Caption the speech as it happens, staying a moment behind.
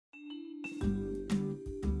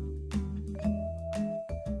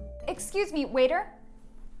Excuse me, waiter.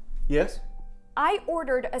 Yes? I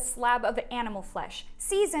ordered a slab of animal flesh,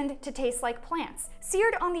 seasoned to taste like plants,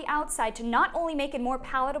 seared on the outside to not only make it more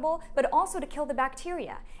palatable, but also to kill the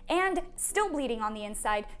bacteria, and still bleeding on the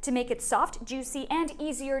inside to make it soft, juicy, and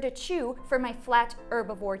easier to chew for my flat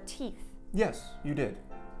herbivore teeth. Yes, you did.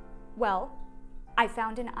 Well, I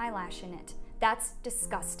found an eyelash in it. That's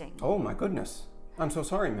disgusting. Oh my goodness. I'm so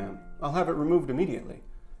sorry, ma'am. I'll have it removed immediately.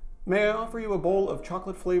 May I offer you a bowl of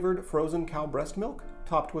chocolate-flavored frozen cow breast milk,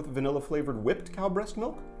 topped with vanilla-flavored whipped cow breast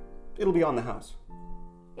milk? It'll be on the house.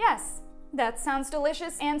 Yes, that sounds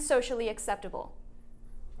delicious and socially acceptable.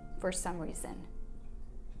 For some reason.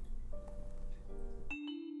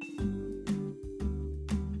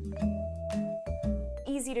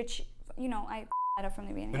 Easy to chew. You know, I that up from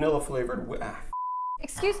the beginning. Vanilla-flavored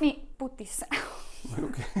Excuse me, putis.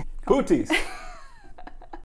 Okay. Booties!